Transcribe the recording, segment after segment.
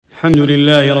الحمد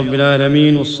لله رب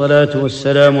العالمين، والصلاة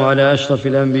والسلام على أشرف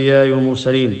الأنبياء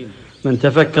والمرسلين. من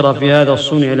تفكر في هذا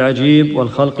الصنع العجيب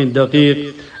والخلق الدقيق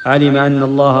علم أن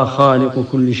الله خالق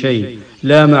كل شيء،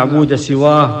 لا معبود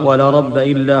سواه ولا رب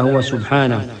إلا هو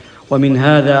سبحانه. ومن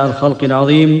هذا الخلق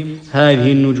العظيم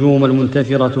هذه النجوم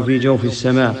المنتثرة في جوف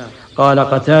السماء. قال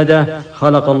قتادة: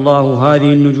 خلق الله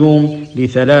هذه النجوم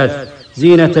لثلاث: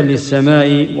 زينة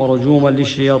للسماء، ورجوما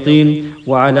للشياطين،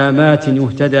 وعلامات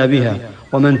يهتدى بها.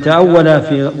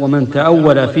 ومن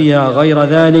تأول فيها غير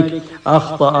ذلك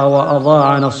أخطأ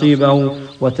وأضاع نصيبه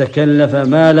وتكلف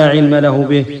ما لا علم له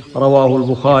به. رواه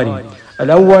البخاري.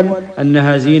 الأول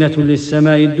أنها زينة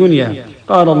للسماء الدنيا،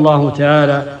 قال الله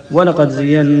تعالى: ولقد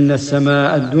زينا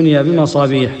السماء الدنيا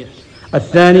بمصابيح.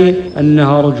 الثاني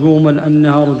أنها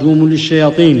رجوم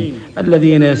للشياطين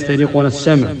الذين يسترقون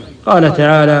السمع، قال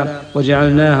تعالى: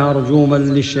 وجعلناها رجوما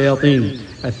للشياطين.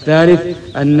 الثالث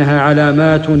أنها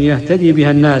علامات يهتدي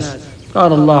بها الناس،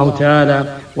 قال الله تعالى: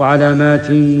 وعلامات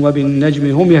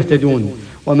وبالنجم هم يهتدون.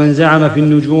 ومن زعم في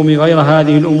النجوم غير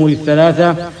هذه الأمور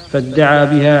الثلاثة فادعى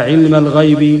بها علم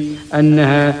الغيب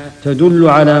أنها تدل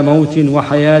على موت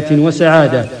وحياة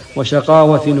وسعادة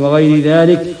وشقاوة وغير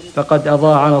ذلك، فقد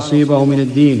أضاع نصيبه من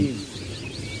الدين.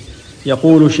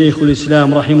 يقول شيخ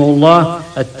الإسلام رحمه الله: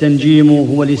 التنجيم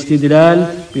هو الاستدلال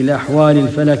بالأحوال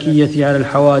الفلكية على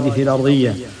الحوادث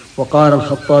الأرضية. وقال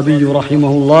الخطابي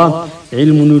رحمه الله: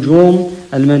 علم النجوم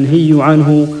المنهي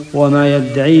عنه وما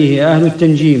يدعيه أهل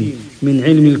التنجيم من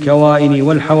علم الكوائن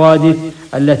والحوادث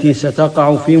التي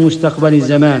ستقع في مستقبل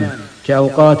الزمان،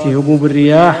 كأوقات هبوب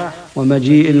الرياح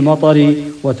ومجيء المطر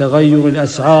وتغير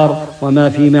الأسعار وما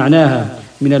في معناها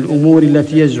من الأمور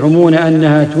التي يزعمون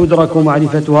أنها تدرك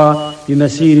معرفتها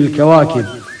بمسير الكواكب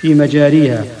في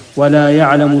مجاريها، ولا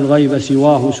يعلم الغيب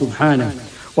سواه سبحانه.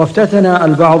 وافتتن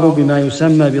البعض بما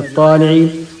يسمى بالطالع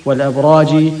والأبراج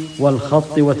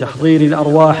والخط وتحضير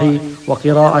الأرواح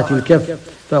وقراءة الكف،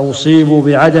 فأصيبوا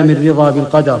بعدم الرضا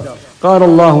بالقدر. قال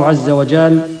الله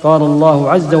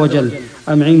عز وجل: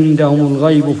 أم عندهم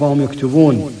الغيب فهم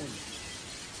يكتبون.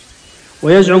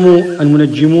 ويزعم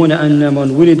المنجمون أن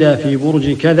من ولد في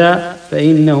برج كذا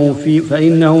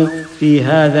فإنه في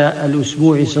هذا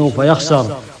الأسبوع سوف يخسر،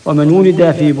 ومن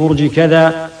ولد في برج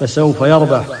كذا فسوف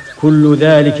يربح. كل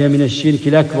ذلك من الشرك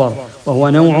الأكبر، وهو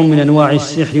نوع من أنواع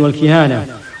السحر والكهانة.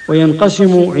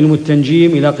 وينقسم علم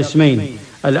التنجيم إلى قسمين: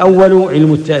 الأول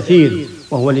علم التأثير،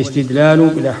 وهو الاستدلال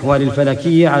بالأحوال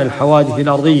الفلكية على الحوادث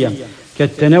الأرضية،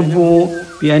 كالتنبؤ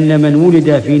بأن من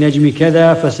ولد في نجم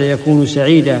كذا فسيكون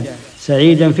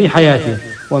سعيدا في حياته،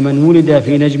 ومن ولد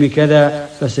في نجم كذا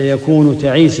فسيكون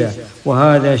تعيسا.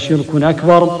 وهذا شرك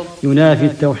أكبر ينافي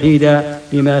التوحيد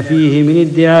لما فيه من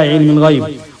ادعاء علم الغيب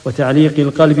وتعليق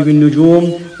القلب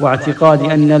بالنجوم واعتقاد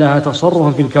أن لها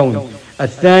تصرفا في الكون.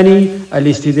 الثاني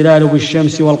الاستدلال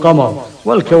بالشمس والقمر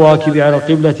والكواكب على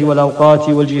القبلة والأوقات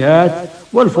والجهات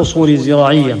والفصول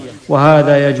الزراعية،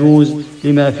 وهذا يجوز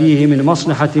لما فيه من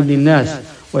مصلحة للناس.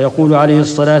 ويقول عليه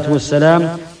الصلاة والسلام: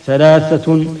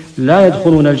 ثلاثة لا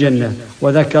يدخلون الجنة،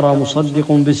 وذكر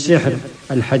مصدق بالسحر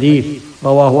الحديث.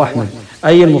 رواه أحمد.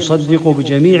 أي المصدق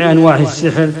بجميع أنواع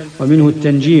السحر ومنه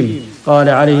التنجيم. قال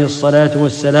عليه الصلاة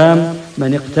والسلام: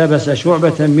 من اقتبس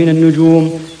شعبة من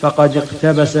النجوم فقد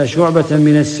اقتبس شعبة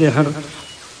من السحر.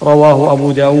 رواه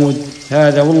أبو داود.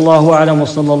 هذا والله أعلم،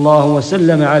 وصلى الله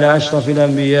وسلم على أشرف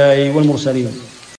الأنبياء والمرسلين.